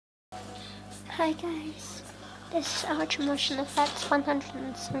Hi guys, this is Archimotion Effects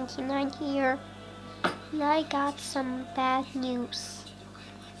 179 here, and I got some bad news.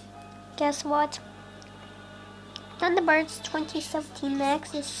 Guess what? Thunderbirds 2017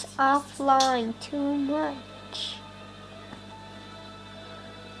 Max is offline too much.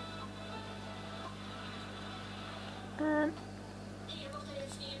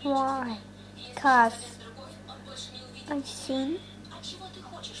 Why? Because I seen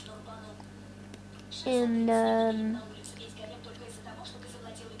in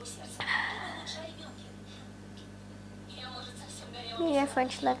Media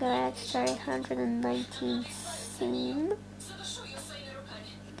French Lego Extra 119 scene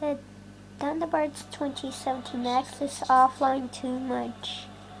that Thunderbirds 2017 Max is offline too much.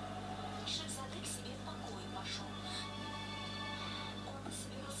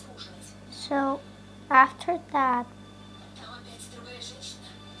 So after that,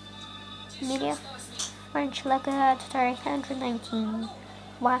 Media French Lego Extra 119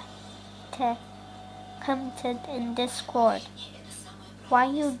 commented in Discord. Why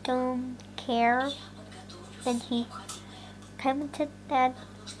you don't care? And he commented that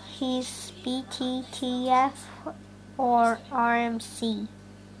he's BTTF or RMC.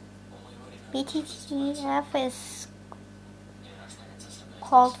 BTTF is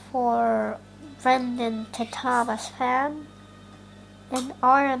called for Brendan Thomas fan, and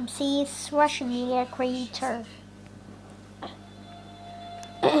RMC is Russian media creator.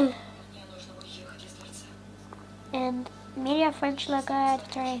 And Media French Lego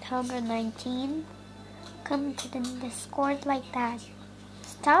Editor 819 commented in Discord like that.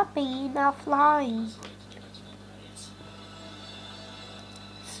 Stop being offline.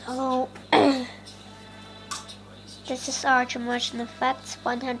 So this is Archimotion Effects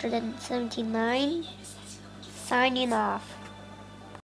 179 signing off.